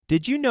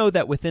Did you know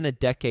that within a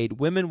decade,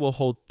 women will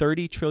hold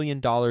 $30 trillion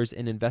in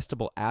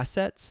investable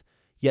assets?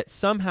 Yet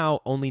somehow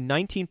only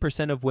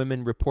 19% of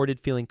women reported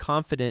feeling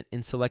confident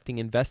in selecting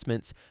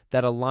investments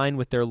that align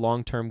with their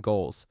long-term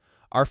goals.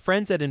 Our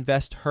friends at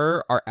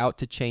InvestHer are out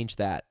to change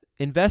that.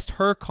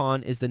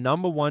 InvestHerCon is the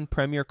 #1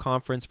 premier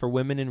conference for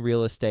women in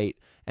real estate,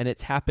 and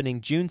it's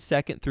happening June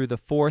 2nd through the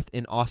 4th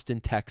in Austin,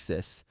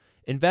 Texas.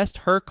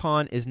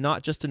 InvestHerCon is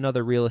not just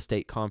another real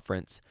estate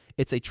conference.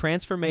 It's a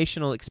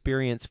transformational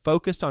experience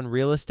focused on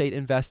real estate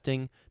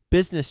investing,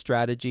 business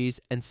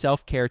strategies, and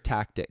self-care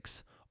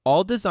tactics,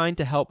 all designed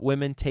to help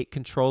women take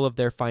control of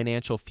their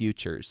financial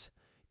futures.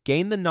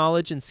 Gain the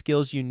knowledge and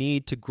skills you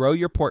need to grow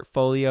your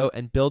portfolio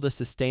and build a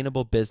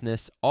sustainable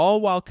business,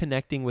 all while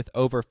connecting with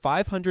over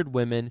 500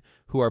 women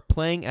who are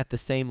playing at the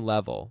same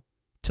level.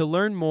 To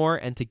learn more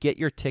and to get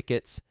your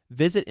tickets,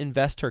 visit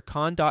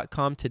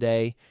InvestHerCon.com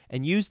today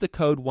and use the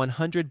code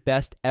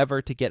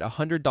 100BESTEVER to get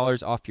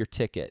 $100 off your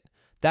ticket.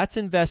 That's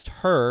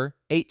InvestHer,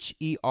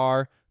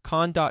 H-E-R,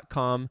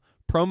 con.com,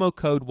 promo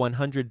code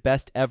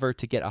 100BESTEVER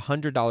to get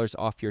 $100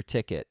 off your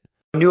ticket.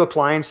 New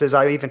appliances,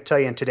 I even tell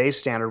you in today's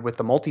standard with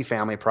the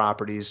multifamily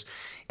properties,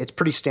 it's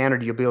pretty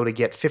standard you'll be able to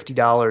get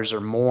 $50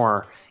 or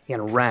more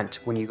in rent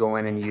when you go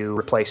in and you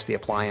replace the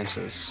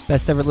appliances.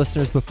 Best Ever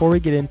listeners, before we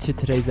get into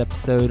today's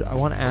episode, I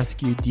want to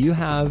ask you, do you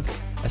have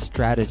a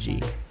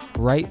strategy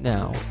right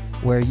now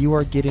where you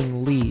are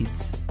getting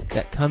leads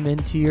that come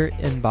into your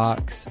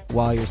inbox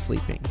while you're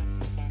sleeping?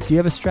 Do you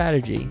have a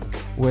strategy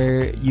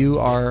where you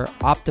are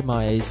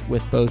optimized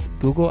with both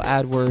Google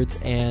AdWords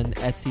and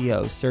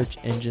SEO, search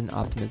engine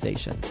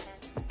optimization?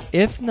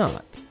 If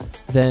not,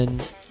 then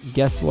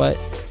guess what?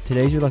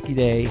 Today's your lucky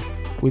day.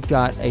 We've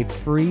got a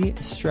free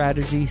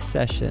strategy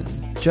session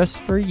just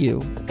for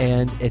you,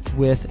 and it's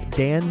with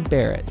Dan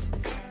Barrett.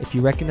 If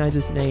you recognize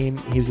his name,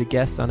 he was a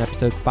guest on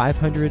episode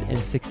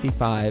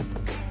 565,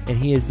 and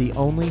he is the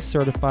only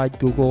certified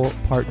Google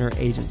partner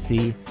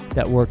agency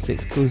that works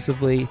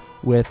exclusively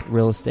with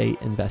real estate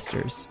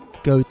investors.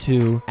 Go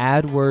to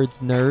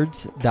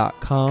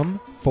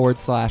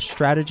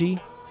adwordsnerds.com/strategy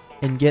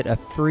and get a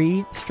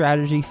free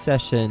strategy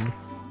session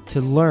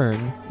to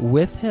learn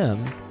with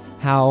him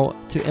how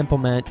to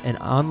implement an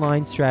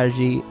online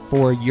strategy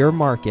for your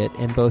market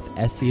in both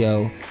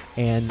SEO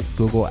and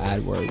Google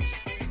AdWords.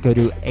 Go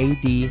to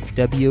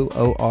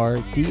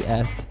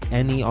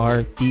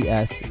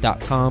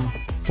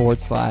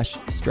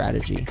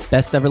adwordsnerds.com/strategy.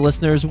 Best Ever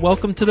listeners,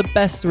 welcome to the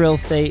best real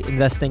estate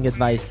investing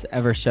advice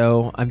ever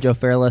show. I'm Joe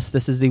Fairless.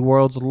 This is the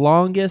world's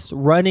longest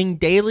running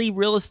daily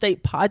real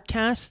estate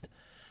podcast.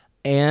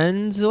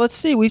 And let's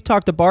see, we've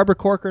talked to Barbara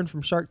Corcoran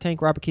from Shark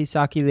Tank, Robert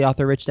Kiyosaki, the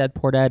author Rich Dad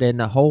Poor Dad, and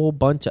a whole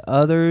bunch of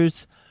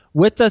others.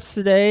 With us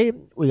today,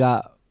 we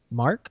got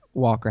Mark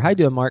Walker. How you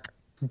doing, Mark?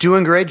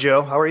 Doing great,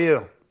 Joe. How are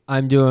you?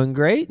 I'm doing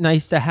great.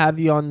 Nice to have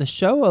you on the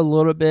show. A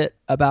little bit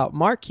about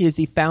Mark. He is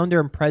the founder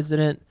and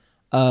president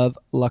of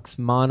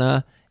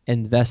Luxmana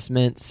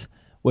Investments,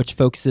 which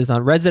focuses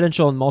on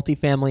residential and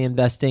multifamily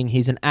investing.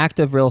 He's an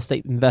active real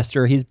estate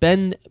investor. He's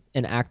been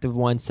an active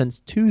one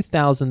since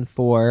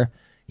 2004.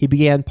 He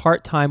began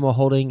part-time while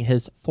holding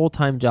his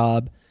full-time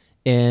job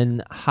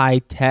in high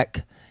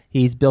tech.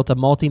 He's built a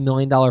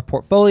multi-million-dollar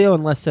portfolio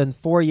in less than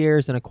 4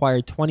 years and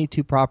acquired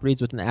 22 properties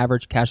with an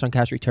average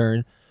cash-on-cash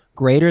return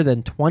greater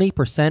than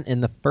 20%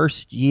 in the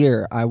first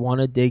year. I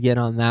want to dig in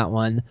on that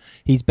one.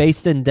 He's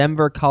based in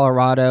Denver,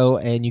 Colorado,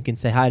 and you can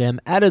say hi to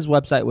him at his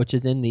website, which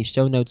is in the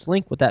show notes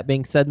link. With that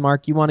being said,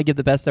 Mark, you want to give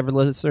the Best Ever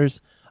listeners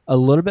a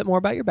little bit more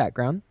about your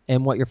background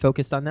and what you're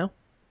focused on now?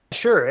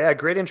 Sure. Yeah,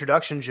 great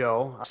introduction,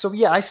 Joe. So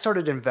yeah, I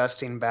started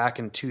investing back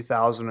in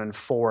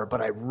 2004,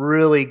 but I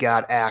really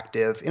got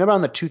active in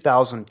around the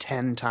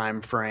 2010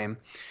 time frame.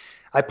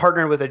 I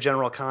partnered with a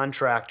general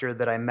contractor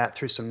that I met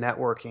through some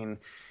networking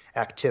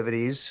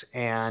activities,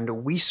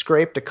 and we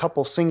scraped a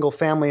couple single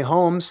family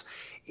homes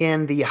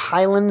in the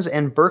Highlands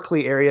and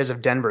Berkeley areas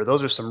of Denver.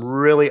 Those are some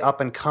really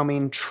up and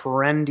coming,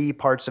 trendy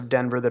parts of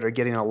Denver that are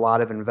getting a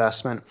lot of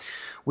investment.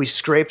 We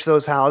scraped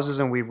those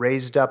houses and we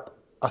raised up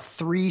a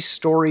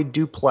 3-story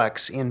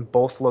duplex in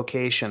both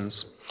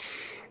locations.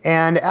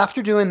 And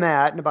after doing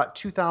that, in about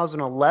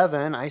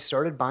 2011, I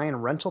started buying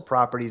rental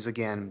properties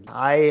again.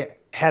 I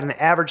had an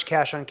average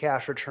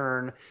cash-on-cash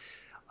return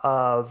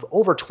of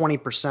over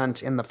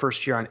 20% in the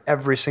first year on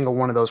every single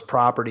one of those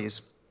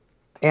properties.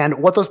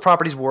 And what those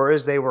properties were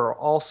is they were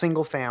all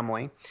single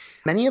family.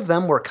 Many of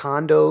them were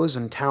condos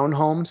and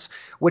townhomes,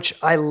 which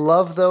I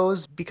love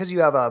those because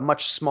you have a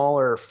much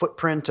smaller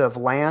footprint of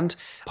land.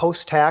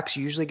 Post-tax,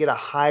 you usually get a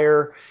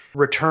higher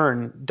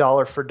return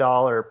dollar for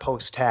dollar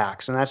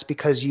post-tax. And that's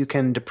because you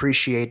can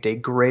depreciate a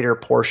greater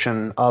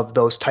portion of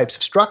those types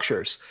of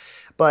structures.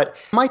 But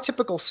my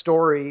typical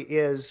story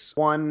is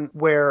one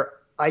where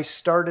I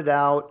started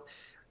out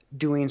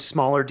doing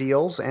smaller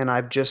deals, and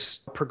I've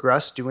just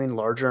progressed doing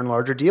larger and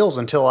larger deals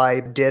until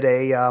I did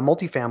a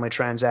multifamily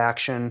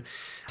transaction,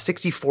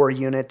 64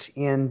 unit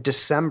in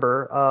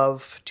December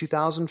of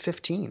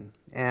 2015.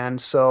 And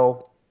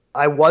so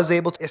I was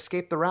able to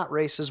escape the rat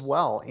race as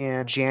well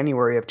in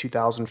January of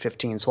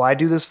 2015. So I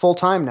do this full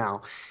time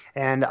now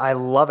and I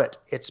love it.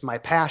 It's my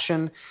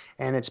passion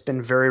and it's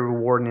been very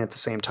rewarding at the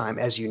same time,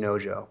 as you know,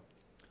 Joe.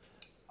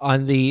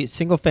 On the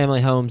single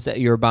family homes that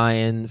you're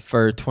buying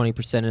for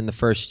 20% in the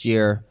first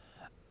year,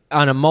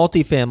 on a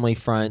multifamily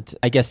front,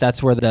 I guess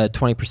that's where the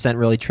 20%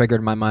 really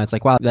triggered my mind. It's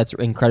like, wow, that's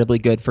incredibly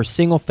good. For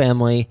single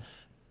family,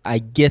 I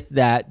get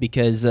that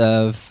because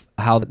of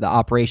how the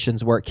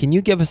operations work. Can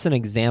you give us an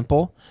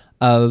example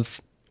of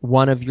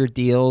one of your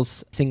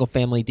deals, single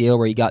family deal,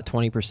 where you got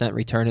 20%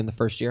 return in the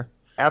first year?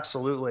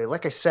 Absolutely.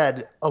 Like I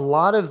said, a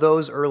lot of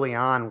those early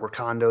on were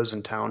condos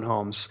and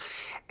townhomes.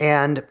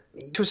 And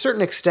to a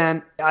certain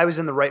extent, I was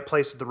in the right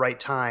place at the right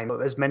time,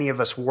 as many of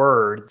us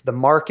were. The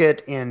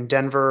market in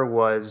Denver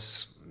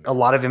was a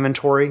lot of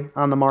inventory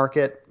on the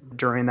market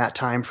during that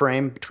time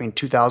frame between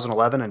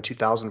 2011 and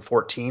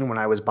 2014 when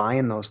I was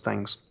buying those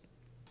things.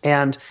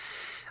 And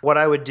what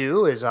I would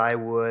do is I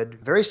would,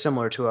 very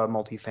similar to a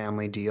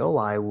multifamily deal,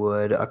 I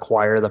would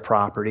acquire the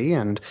property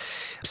and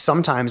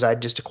sometimes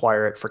I'd just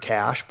acquire it for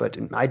cash, but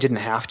I didn't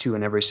have to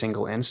in every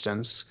single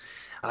instance.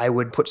 I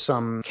would put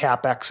some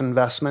CapEx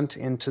investment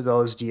into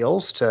those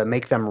deals to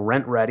make them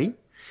rent ready.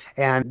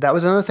 And that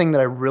was another thing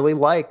that I really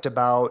liked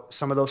about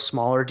some of those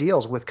smaller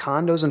deals. With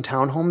condos and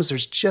townhomes,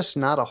 there's just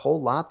not a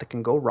whole lot that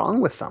can go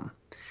wrong with them.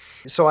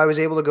 So I was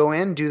able to go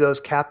in, do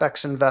those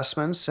CapEx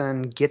investments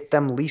and get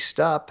them leased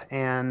up.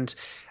 And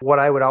what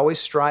I would always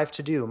strive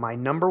to do, my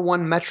number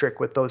one metric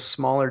with those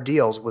smaller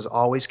deals was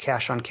always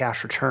cash on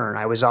cash return.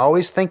 I was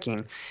always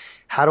thinking,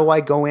 how do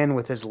I go in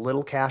with as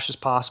little cash as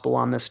possible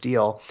on this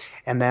deal?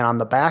 And then on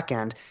the back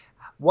end,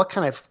 what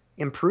kind of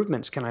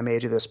improvements can I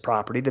make to this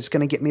property that's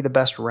going to get me the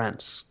best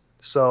rents?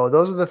 So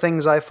those are the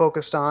things I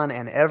focused on,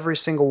 and every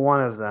single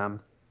one of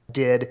them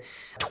did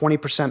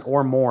 20%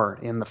 or more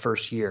in the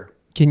first year.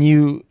 Can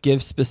you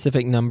give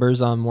specific numbers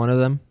on one of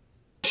them?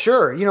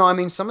 Sure.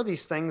 Some of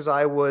these things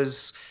I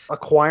was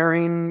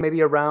acquiring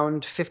maybe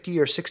around $50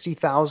 or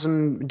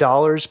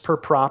 $60,000 per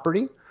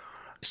property.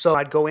 So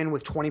I'd go in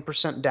with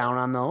 20% down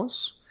on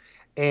those.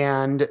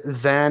 And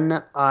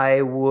then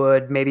I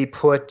would maybe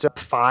put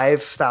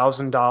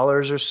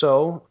 $5,000 or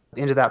so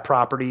into that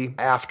property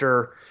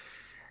after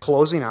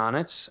closing on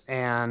it.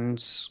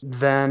 And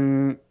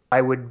then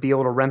I would be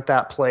able to rent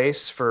that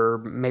place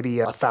for maybe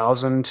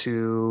 $1,000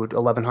 to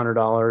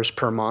 $1,100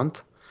 per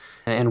month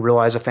and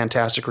realize a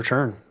fantastic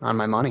return on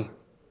my money.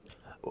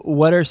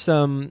 What are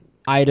some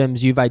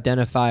items you've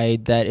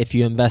identified that if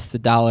you invest the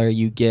dollar,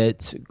 you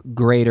get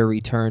greater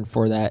return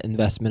for that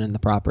investment in the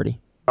property?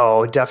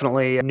 Oh,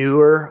 definitely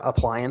newer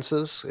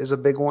appliances is a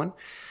big one.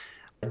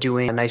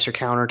 Doing nicer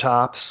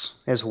countertops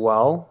as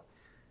well,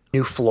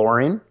 new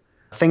flooring,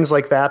 things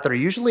like that are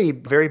usually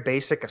very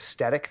basic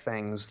aesthetic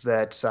things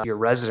that your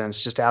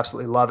residents just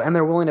absolutely love, and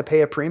they're willing to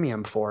pay a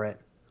premium for it.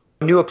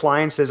 New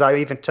appliances, I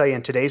even tell you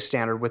in today's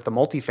standard with the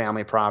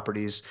multifamily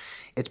properties,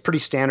 it's pretty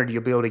standard.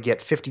 You'll be able to get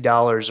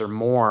 $50 or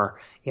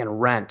more in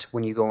rent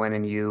when you go in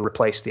and you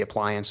replace the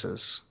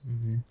appliances.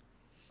 Mm-hmm.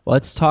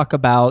 Let's talk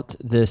about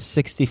the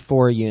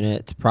 64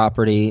 unit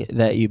property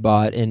that you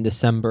bought in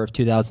December of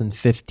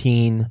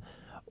 2015.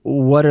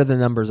 What are the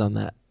numbers on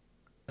that?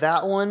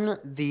 That one,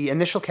 the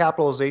initial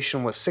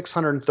capitalization was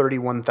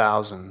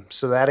 631,000.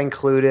 So that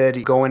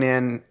included going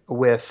in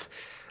with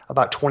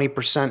about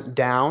 20%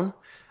 down,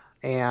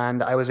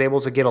 and I was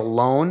able to get a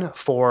loan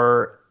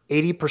for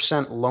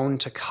 80% loan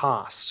to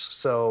cost.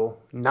 So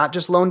not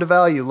just loan to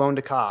value, loan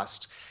to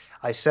cost.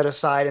 I set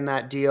aside in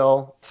that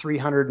deal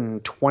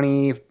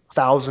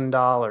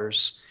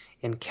 $320,000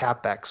 in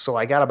CapEx. So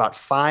I got about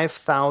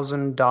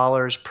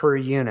 $5,000 per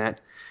unit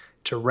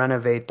to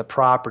renovate the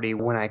property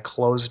when I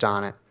closed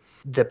on it.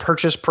 The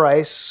purchase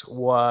price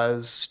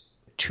was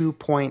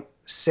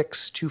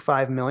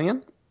 2.625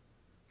 million,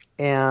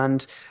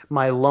 and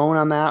my loan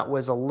on that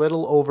was a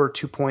little over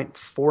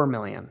 2.4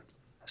 million.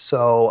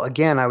 So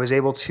again, I was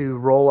able to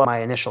roll up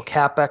my initial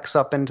CapEx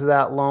up into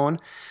that loan,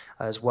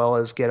 as well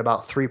as get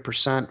about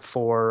 3%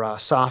 for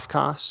soft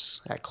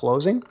costs at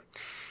closing.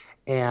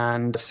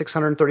 And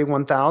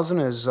 631,000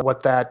 is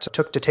what that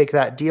took to take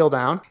that deal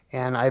down.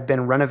 And I've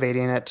been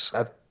renovating it.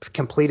 I've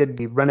completed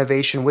the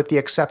renovation with the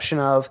exception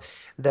of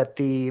that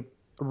the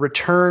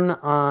return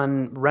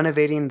on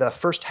renovating the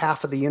first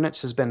half of the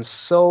units has been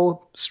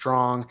so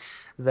strong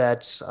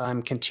that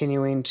I'm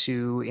continuing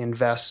to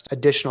invest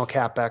additional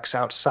CapEx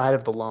outside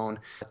of the loan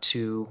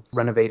to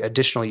renovate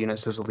additional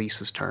units as the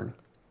leases turn.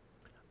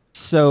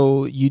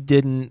 So you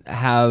didn't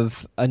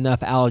have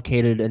enough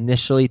allocated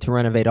initially to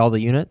renovate all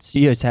the units?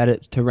 You just had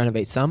it to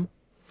renovate some?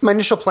 My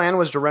initial plan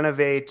was to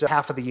renovate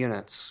half of the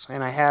units,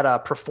 and I had a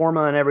pro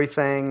forma and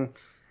everything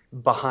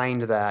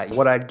behind that.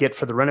 What I'd get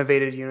for the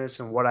renovated units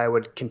and what I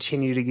would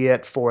continue to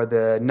get for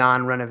the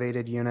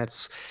non-renovated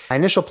units. My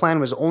initial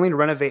plan was only to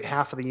renovate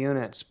half of the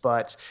units,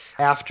 but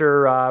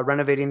after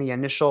renovating the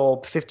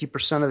initial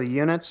 50% of the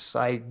units,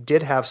 I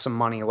did have some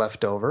money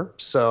left over.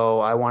 So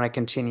I want to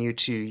continue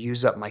to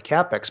use up my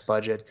CapEx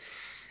budget,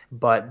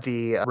 but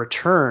the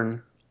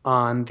return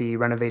on the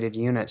renovated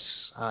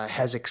units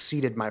has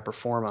exceeded my pro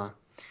forma.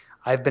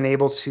 I've been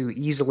able to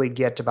easily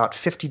get about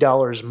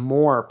 $50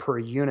 more per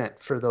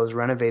unit for those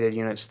renovated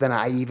units than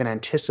I even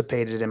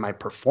anticipated in my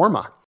pro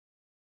forma.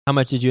 How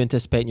much did you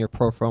anticipate in your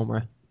pro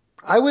forma?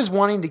 I was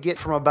wanting to get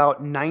from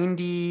about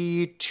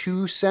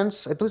 92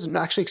 cents, I believe,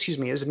 actually, excuse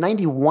me, it was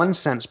 91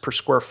 cents per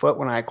square foot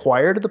when I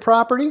acquired the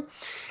property,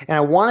 and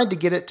I wanted to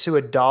get it to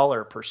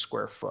 $1 per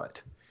square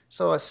foot.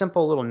 So a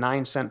simple little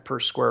 9 cent per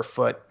square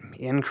foot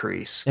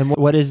increase. And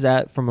what is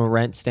that from a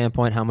rent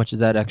standpoint? How much is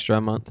that extra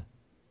a month?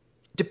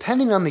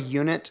 Depending on the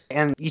unit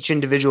and each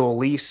individual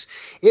lease,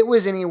 it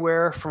was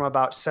anywhere from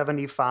about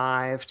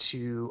 $75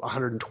 to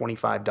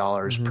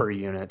 $125 per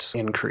unit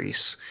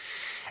increase.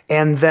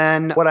 And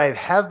then what I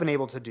have been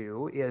able to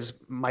do is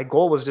my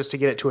goal was just to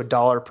get it to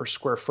 $1 per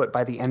square foot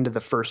by the end of the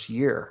first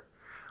year.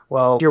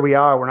 Well, here we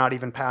are, we're not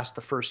even past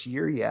the first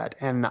year yet,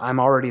 and I'm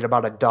already at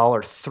about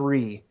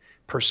 $1.03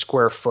 per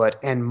square foot,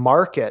 and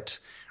market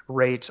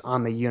rate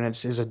on the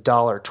units is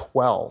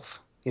 $1.12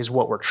 is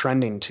what we're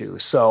trending to.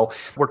 So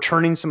we're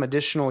turning some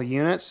additional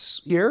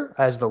units here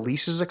as the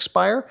leases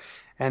expire.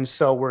 And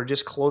so we're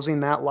just closing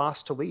that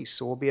loss to lease.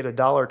 So we'll be at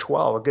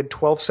 $1.12, a good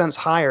 12 cents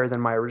higher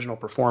than my original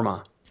pro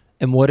forma.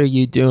 And what are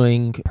you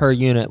doing per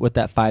unit with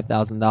that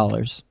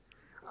 $5,000?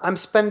 I'm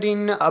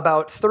spending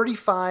about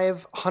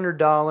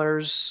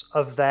 $3,500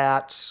 of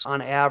that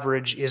on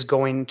average is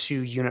going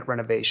to unit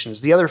renovations.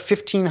 The other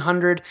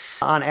 $1,500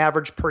 on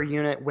average per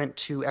unit went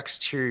to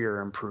exterior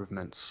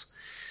improvements.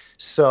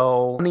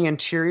 So on the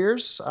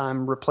interiors,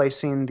 I'm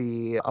replacing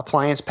the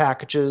appliance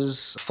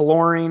packages,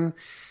 flooring,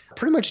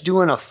 pretty much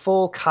doing a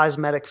full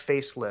cosmetic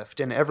facelift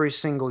in every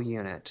single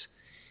unit.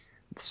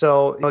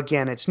 So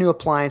again, it's new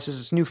appliances,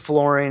 it's new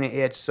flooring,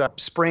 it's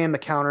spraying the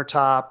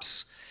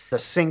countertops, the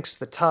sinks,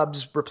 the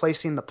tubs,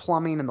 replacing the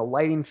plumbing and the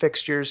lighting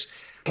fixtures,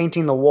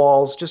 painting the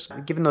walls, just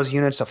giving those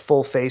units a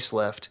full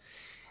facelift.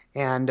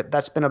 And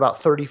that's been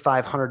about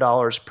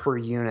 $3,500 per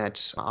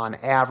unit on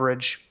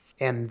average.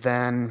 And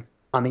then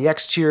on the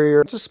exterior,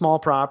 it's a small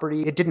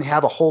property. It didn't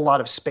have a whole lot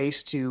of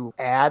space to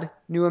add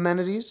new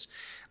amenities.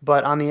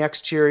 But on the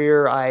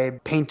exterior, I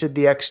painted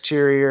the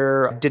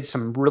exterior, did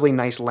some really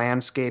nice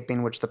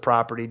landscaping, which the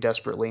property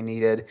desperately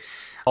needed.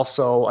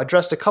 Also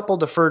addressed a couple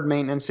deferred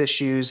maintenance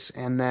issues.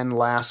 And then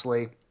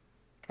lastly,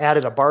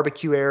 added a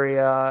barbecue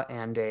area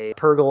and a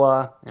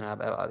pergola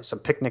and some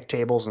picnic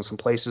tables and some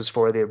places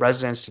for the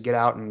residents to get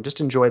out and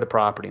just enjoy the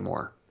property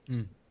more.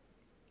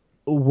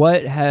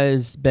 What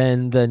has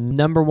been the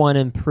number one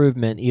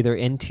improvement, either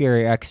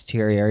interior or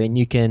exterior, and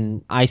you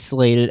can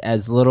isolate it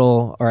as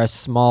little or as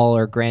small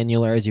or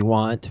granular as you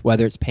want,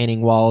 whether it's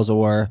painting walls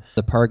or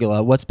the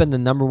pergola. What's been the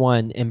number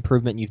one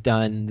improvement you've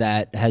done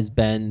that has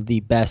been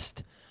the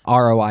best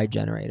ROI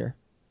generator?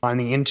 On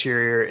the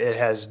interior, it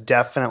has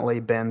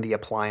definitely been the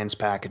appliance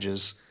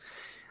packages.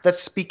 That's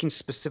speaking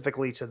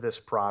specifically to this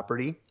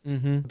property,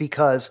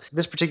 because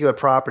this particular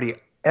property,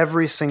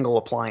 every single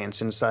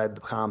appliance inside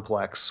the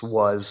complex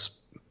was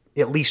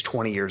at least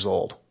 20 years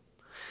old.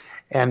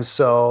 And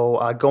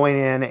so going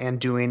in and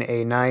doing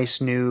a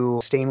nice new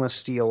stainless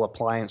steel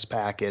appliance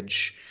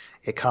package,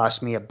 it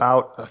cost me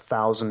about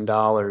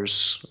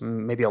 $1,000,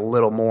 maybe a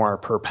little more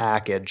per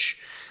package.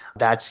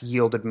 That's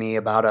yielded me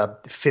about a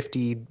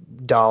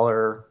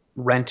 $50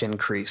 rent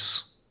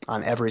increase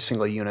on every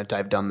single unit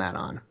I've done that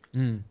on.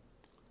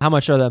 How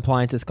much are the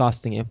appliances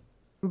costing you?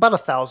 About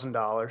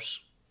 $1,000.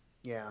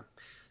 Yeah.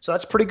 So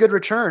that's a pretty good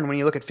return. When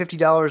you look at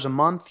 $50 a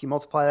month, you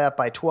multiply that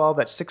by 12,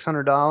 that's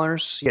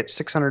 $600. You get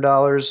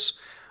 $600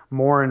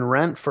 more in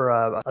rent for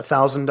a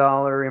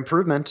 $1,000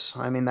 improvement.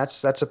 I mean,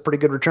 that's a pretty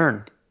good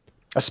return,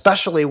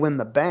 especially when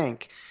the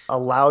bank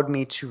allowed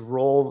me to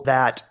roll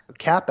that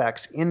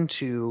CapEx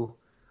into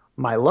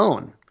my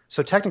loan.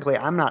 So technically,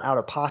 I'm not out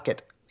of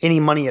pocket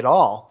any money at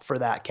all for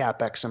that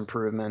CapEx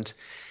improvement.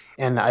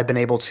 And I've been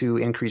able to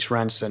increase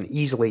rents and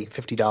easily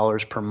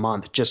 $50 per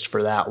month just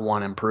for that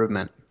one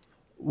improvement.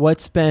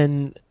 What's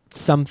been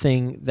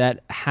something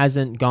that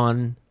hasn't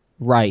gone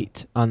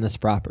right on this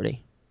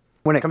property?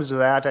 When it comes to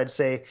that, I'd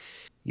say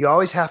you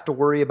always have to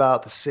worry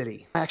about the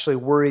city. Actually,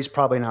 worry is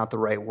probably not the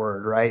right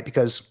word, right?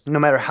 Because no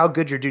matter how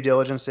good your due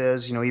diligence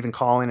is, even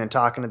calling and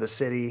talking to the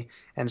city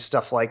and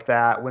stuff like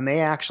that, when they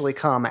actually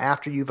come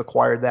after you've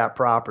acquired that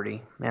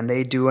property and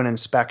they do an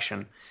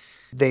inspection,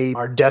 they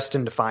are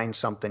destined to find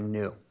something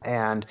new.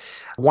 And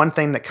one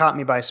thing that caught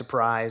me by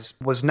surprise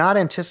was not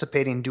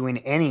anticipating doing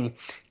any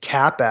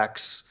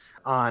CapEx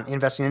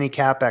investing any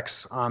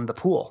CapEx on the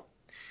pool.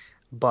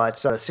 But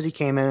the city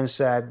came in and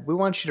said, we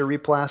want you to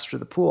replaster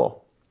the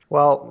pool.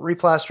 Well,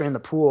 replastering the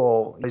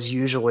pool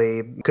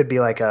could be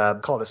like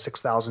call it a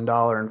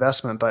 $6,000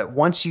 investment. But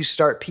once you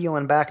start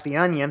peeling back the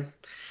onion,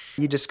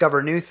 you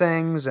discover new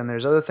things, and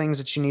there's other things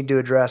that you need to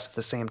address at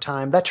the same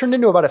time. That turned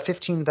into about a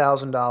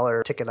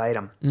 $15,000 ticket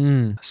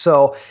item.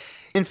 So,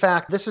 in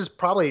fact, this is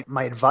probably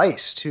my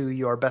advice to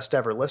your best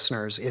ever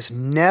listeners is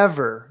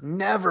never,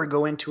 never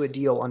go into a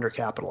deal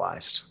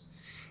undercapitalized.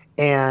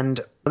 And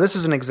this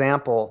is an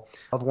example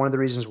of one of the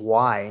reasons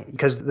why,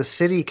 because the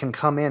city can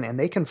come in and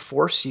they can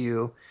force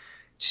you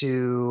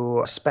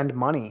to spend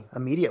money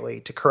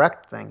immediately to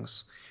correct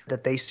things.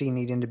 that they see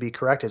needing to be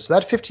corrected. So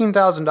that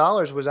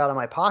 $15,000 was out of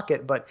my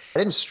pocket, but I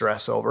didn't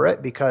stress over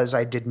it because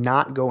I did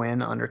not go in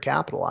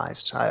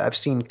undercapitalized. I've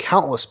seen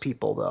countless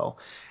people, though,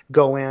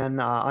 go in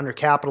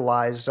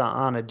undercapitalized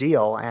on a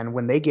deal, and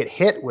when they get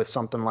hit with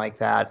something like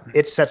that,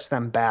 it sets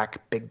them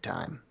back big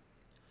time.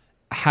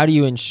 How do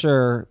you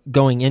ensure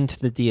going into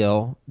the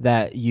deal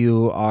that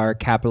you are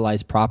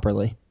capitalized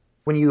properly?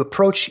 When you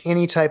approach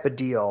any type of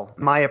deal,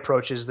 my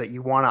approach is that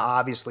you want to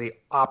obviously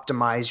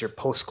optimize your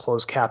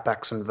post-close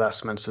CapEx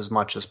investments as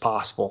much as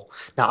possible.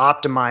 Now,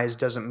 optimize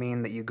doesn't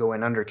mean that you go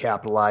in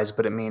undercapitalized,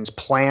 but it means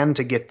plan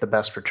to get the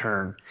best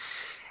return.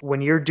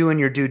 When you're doing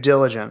your due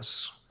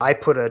diligence, I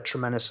put a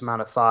tremendous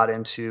amount of thought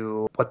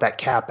into what that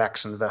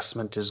CapEx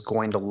investment is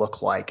going to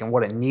look like and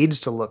what it needs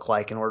to look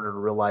like in order to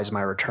realize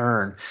my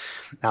return.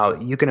 Now,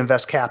 you can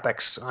invest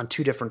CapEx on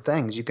two different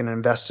things. You can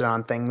invest it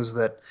on things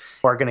that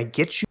are going to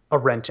get you a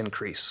rent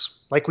increase.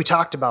 Like we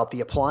talked about the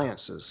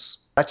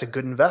appliances. That's a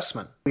good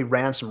investment. We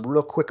ran some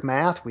real quick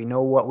math. We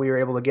know what we were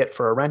able to get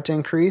for a rent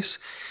increase,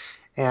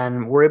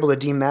 and we're able to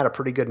deem that a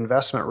pretty good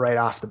investment right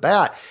off the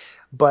bat.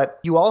 But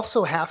you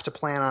also have to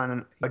plan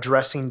on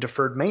addressing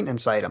deferred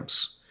maintenance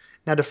items.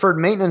 Now, deferred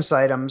maintenance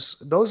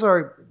items, those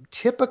are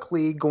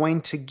typically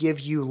going to give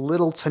you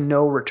little to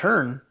no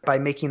return by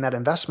making that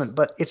investment,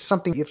 but it's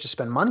something you have to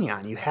spend money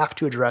on. You have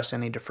to address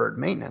any deferred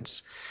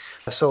maintenance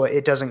so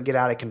it doesn't get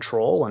out of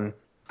control and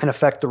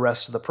affect the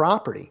rest of the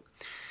property.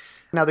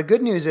 Now, the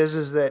good news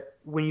is that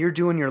when you're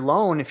doing your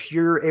loan, if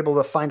you're able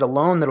to find a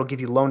loan that'll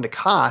give you loan to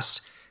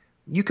cost,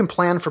 you can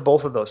plan for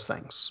both of those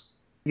things.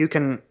 You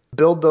can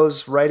build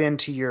those right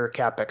into your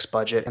CapEx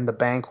budget, and the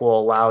bank will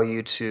allow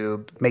you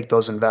to make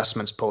those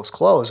investments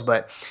post-close.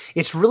 But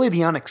it's really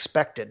the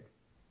unexpected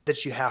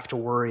that you have to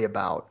worry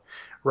about,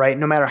 right?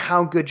 No matter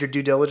how good your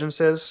due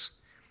diligence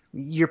is,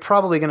 you're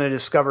probably going to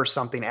discover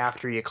something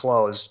after you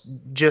close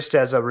just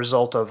as a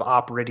result of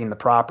operating the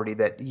property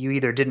that you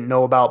either didn't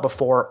know about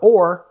before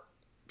or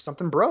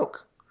something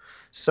broke.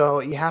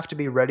 So you have to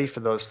be ready for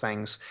those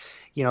things.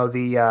 You know,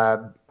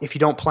 if you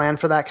don't plan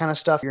for that kind of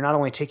stuff, you're not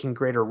only taking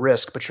greater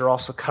risk, but you're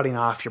also cutting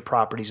off your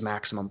property's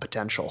maximum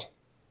potential.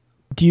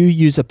 Do you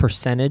use a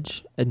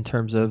percentage in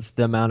terms of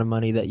the amount of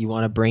money that you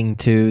want to bring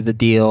to the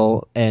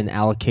deal and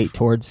allocate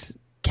towards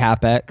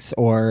CapEx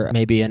or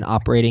maybe an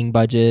operating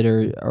budget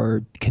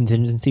or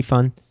contingency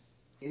fund?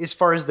 As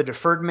far as the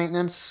deferred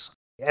maintenance,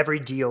 every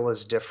deal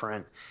is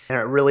different. And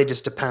it really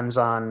just depends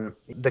on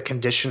the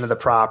condition of the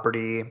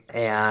property.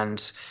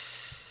 And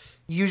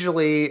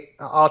usually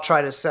I'll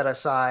try to set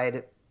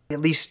aside at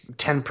least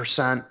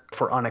 10%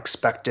 for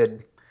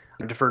unexpected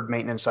deferred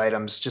maintenance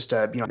items, just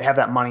to have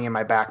that money in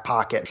my back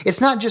pocket.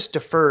 It's not just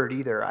deferred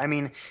either. I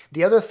mean,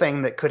 the other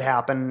thing that could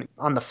happen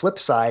on the flip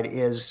side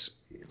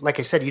is, like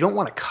I said, you don't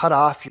want to cut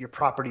off your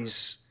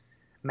property's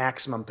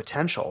maximum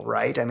potential,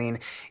 right? I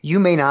mean, you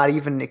may not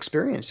even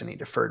experience any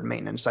deferred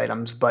maintenance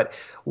items, but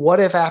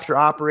what if after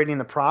operating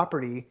the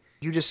property,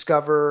 you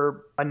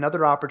discover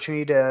another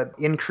opportunity to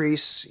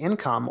increase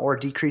income or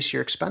decrease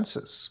your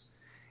expenses?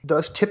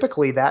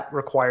 Typically, that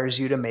requires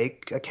you to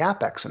make a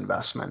CapEx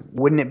investment.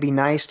 Wouldn't it be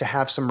nice to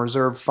have some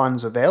reserve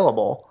funds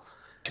available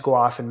to go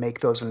off and make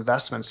those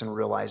investments and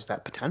realize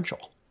that potential?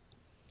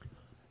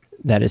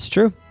 That is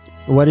true.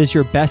 What is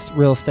your best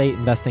real estate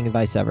investing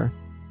advice ever?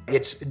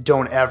 It's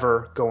don't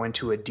ever go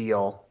into a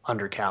deal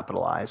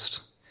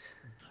undercapitalized.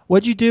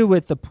 What'd you do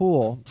with the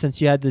pool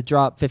since you had to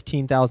drop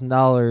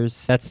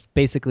 $15,000? That's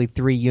basically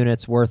 3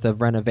 units worth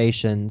of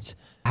renovations.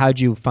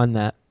 How'd you fund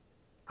that?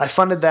 I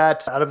funded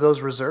that out of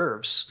those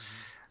reserves.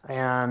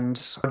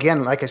 And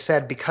again, like I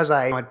said, because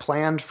I had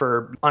planned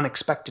for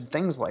unexpected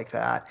things like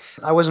that,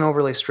 I wasn't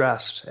overly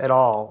stressed at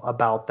all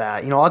about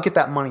that. I'll get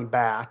that money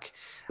back.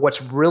 What's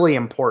really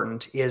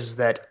important is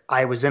that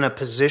I was in a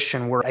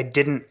position where I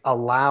didn't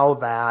allow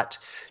that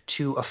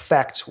to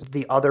affect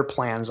the other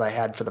plans I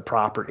had for the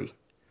property.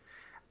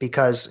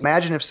 Because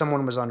imagine if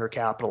someone was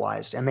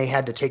undercapitalized and they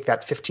had to take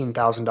that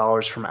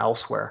 $15,000 from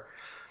elsewhere.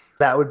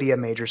 That would be a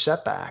major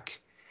setback.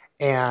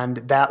 And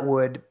that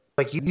would,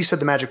 like you said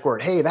the magic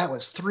word, hey, that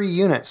was 3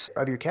 units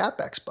of your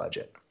CapEx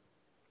budget.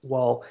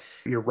 Well,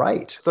 you're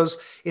right. Those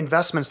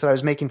investments that I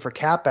was making for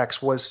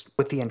CapEx was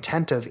with the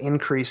intent of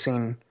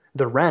increasing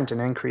the rent and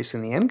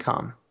increasing the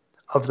income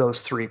of those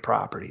 3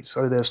 properties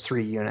or those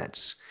 3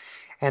 units.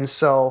 And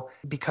so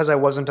because I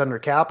wasn't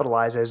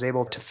undercapitalized, I was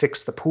able to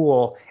fix the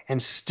pool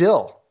and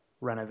still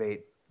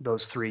renovate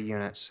those 3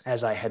 units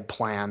as I had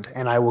planned.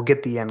 And I will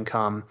get the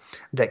income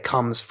that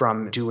comes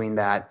from doing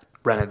that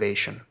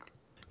renovation.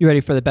 You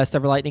ready for the best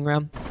ever lightning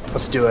round?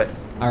 Let's do it.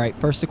 All right,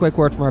 first a quick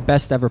word from our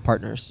best ever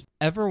partners.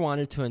 Ever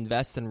wanted to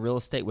invest in real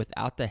estate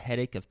without the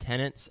headache of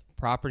tenants,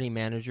 property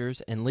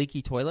managers, and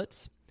leaky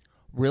toilets?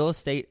 Real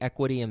Estate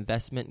Equity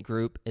Investment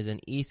Group is an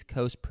East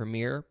Coast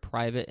premier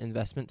private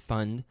investment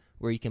fund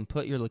where you can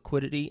put your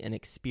liquidity in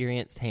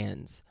experienced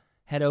hands.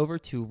 Head over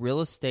to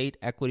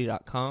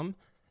realestateequity.com.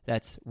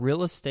 That's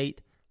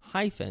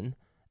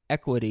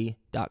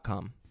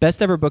realestate-equity.com.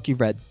 Best ever book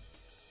you've read?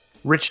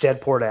 Rich Dad,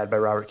 Poor Dad by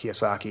Robert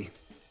Kiyosaki.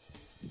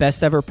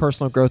 Best ever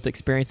personal growth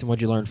experience, and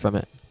what'd you learn from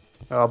it?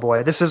 Oh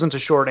boy, this isn't a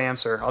short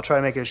answer. I'll try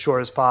to make it as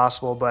short as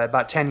possible, but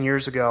about 10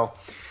 years ago,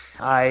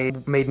 I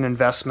made an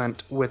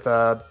investment with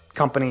a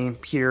company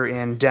here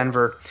in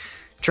Denver.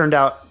 Turned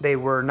out they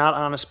were not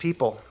honest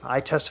people.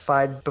 I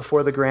testified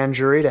before the grand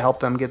jury to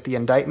help them get the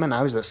indictment.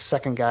 I was the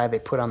second guy they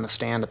put on the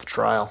stand at the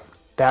trial.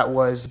 That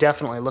was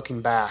definitely, looking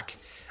back,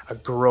 a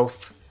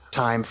growth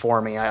time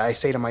for me. I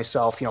say to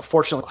myself,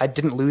 fortunately, I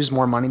didn't lose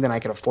more money than I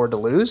could afford to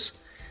lose,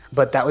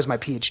 but that was my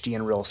PhD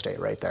in real estate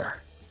right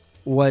there.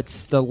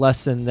 What's the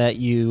lesson that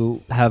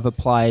you have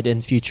applied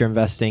in future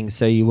investing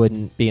so you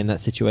wouldn't be in that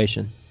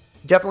situation?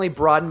 Definitely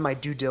broaden my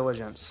due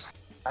diligence.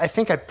 I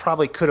think I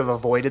probably could have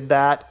avoided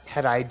that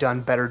had I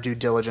done better due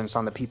diligence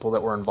on the people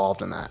that were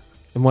involved in that.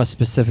 And what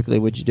specifically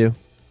would you do?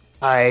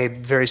 I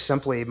very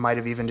simply might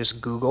have even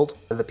just Googled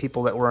the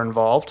people that were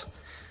involved.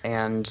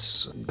 And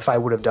if I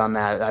would have done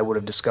that, I would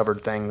have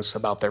discovered things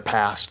about their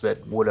past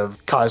that would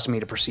have caused me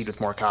to proceed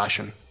with more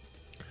caution.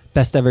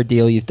 Best ever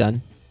deal you've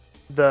done?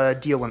 The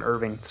deal in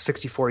Irving,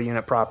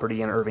 64-unit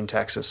property in Irving,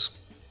 Texas.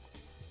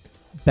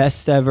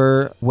 Best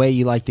ever way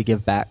you like to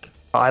give back?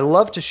 I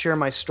love to share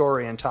my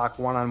story and talk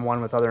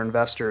one-on-one with other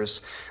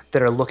investors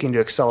that are looking to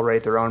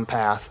accelerate their own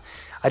path.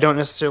 I don't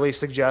necessarily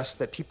suggest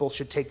that people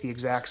should take the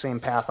exact same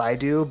path I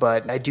do,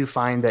 but I do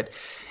find that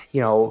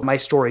my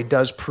story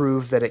does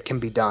prove that it can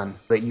be done,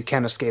 that you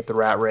can escape the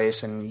rat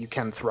race and you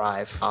can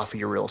thrive off of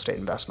your real estate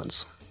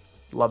investments.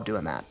 Love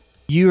doing that.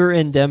 You're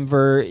in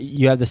Denver.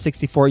 You have the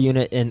 64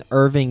 unit in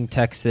Irving,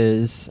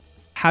 Texas.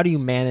 How do you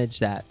manage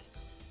that?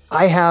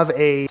 I have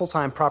a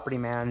full-time property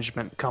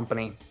management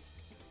company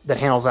that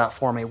handles that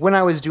for me. When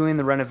I was doing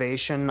the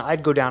renovation,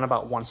 I'd go down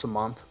about once a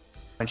month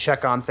and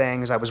check on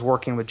things. I was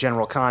working with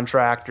general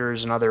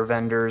contractors and other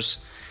vendors,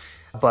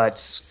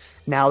 but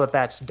now that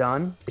that's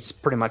done, it's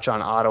pretty much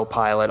on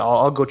autopilot.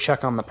 I'll go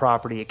check on the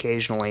property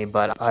occasionally,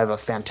 but I have a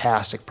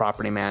fantastic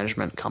property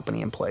management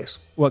company in place.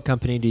 What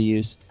company do you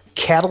use?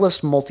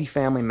 Catalyst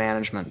Multifamily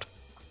Management.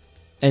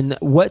 And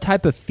what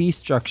type of fee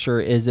structure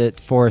is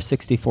it for a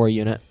 64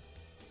 unit?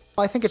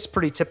 I think it's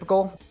pretty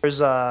typical.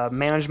 There's a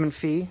management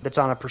fee that's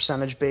on a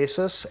percentage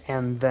basis,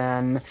 and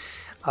then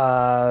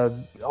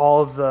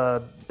all of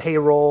the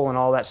payroll and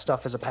all that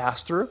stuff is a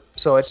pass-through.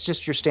 So it's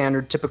just your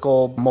standard,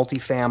 typical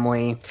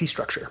multifamily fee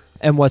structure.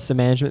 And what's the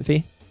management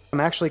fee? I'm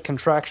actually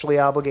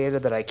contractually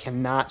obligated that I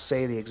cannot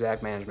say the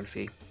exact management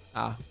fee.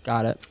 Ah,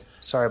 got it.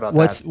 Sorry about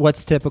that.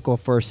 What's typical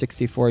for a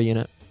 64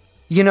 unit?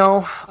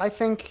 I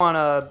think on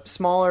a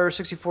smaller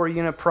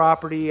 64-unit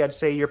property, I'd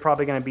say you're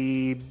probably going to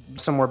be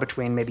somewhere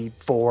between maybe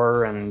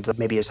 4 and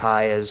maybe as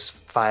high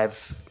as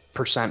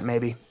 5%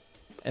 maybe.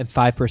 And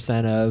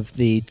 5% of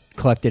the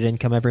collected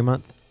income every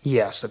month?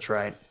 Yes, that's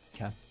right.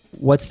 Okay.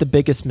 What's the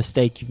biggest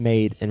mistake you've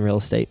made in real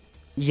estate?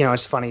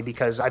 It's funny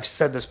because I've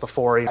said this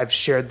before. I've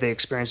shared the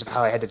experience of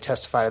how I had to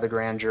testify to the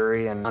grand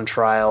jury and on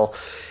trial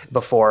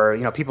before.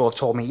 People have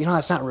told me,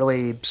 that's not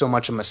really so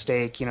much a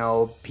mistake.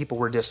 People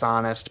were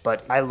dishonest.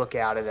 But I look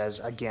at it as,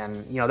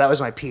 again, that was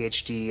my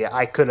PhD.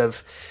 I could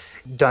have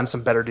done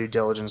some better due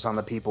diligence on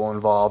the people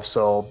involved.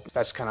 So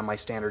that's kind of my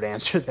standard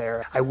answer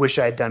there. I wish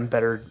I had done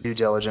better due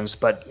diligence,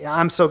 but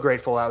I'm so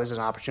grateful that was an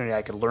opportunity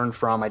I could learn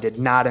from. I did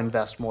not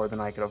invest more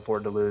than I could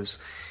afford to lose,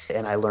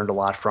 and I learned a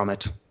lot from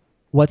it.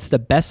 What's the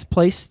best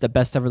place the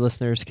Best Ever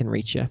listeners can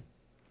reach you?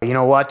 You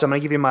know what? I'm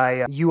going to give you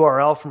my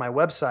URL for my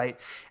website,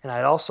 and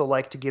I'd also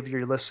like to give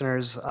your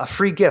listeners a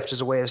free gift as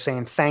a way of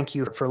saying thank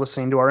you for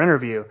listening to our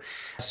interview.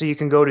 So you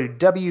can go to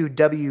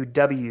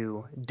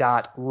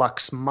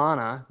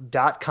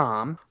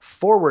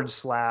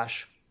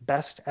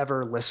www.luxmana.com/best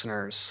ever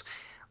listeners.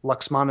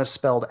 Luxmana is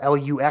spelled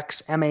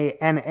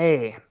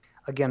Luxmana.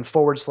 Again,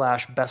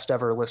 /best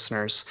ever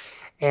listeners.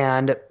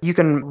 And you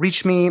can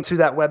reach me through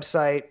that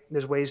website.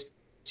 There's ways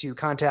to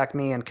contact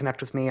me and connect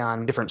with me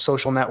on different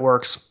social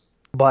networks.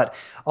 But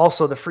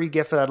also the free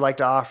gift that I'd like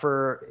to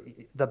offer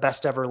the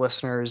Best Ever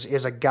listeners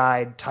is a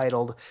guide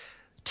titled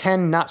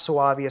 10 Not So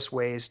Obvious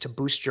Ways to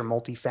Boost Your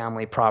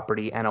Multifamily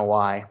Property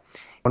NOI.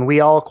 When we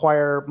all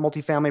acquire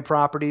multifamily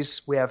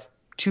properties, we have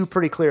two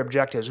pretty clear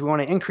objectives. We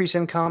want to increase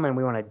income and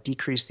we want to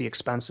decrease the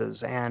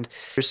expenses. And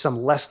there's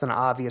some less than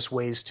obvious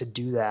ways to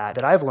do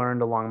that I've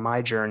learned along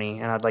my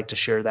journey, and I'd like to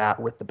share that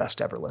with the Best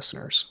Ever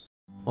listeners.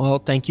 Well,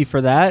 thank you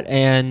for that.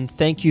 And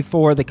thank you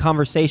for the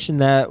conversation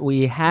that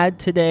we had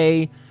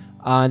today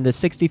on the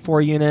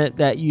 64 unit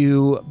that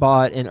you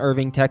bought in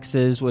Irving,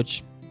 Texas,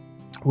 which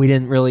we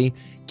didn't really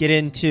get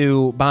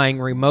into buying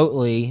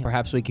remotely.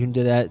 Perhaps we can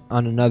do that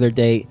on another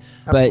date.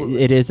 Absolutely.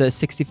 But it is a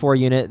 64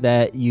 unit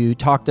that you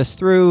talked us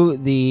through,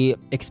 the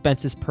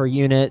expenses per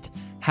unit,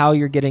 how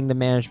you're getting the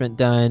management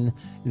done,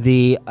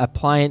 the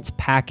appliance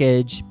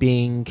package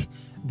being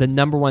the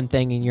number one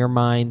thing in your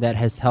mind that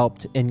has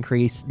helped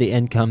increase the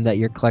income that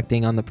you're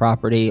collecting on the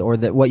property, or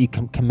that what you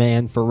can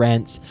command for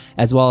rents,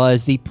 as well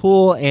as the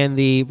pool and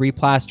the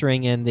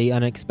replastering and the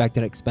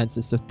unexpected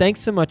expenses. So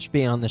thanks so much for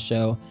being on the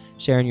show,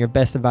 sharing your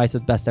best advice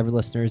with Best Ever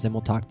listeners, and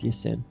we'll talk to you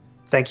soon.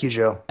 Thank you,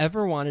 Joe.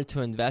 Ever wanted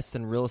to invest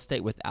in real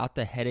estate without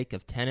the headache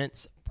of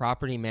tenants,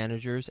 property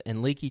managers,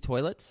 and leaky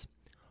toilets?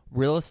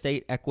 Real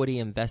Estate Equity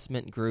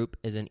Investment Group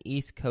is an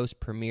East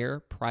Coast premier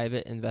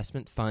private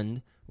investment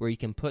fund where you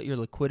can put your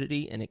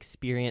liquidity in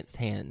experienced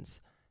hands.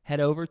 Head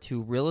over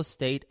to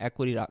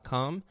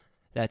realestateequity.com.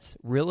 That's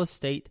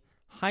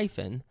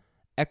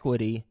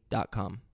realestate-equity.com.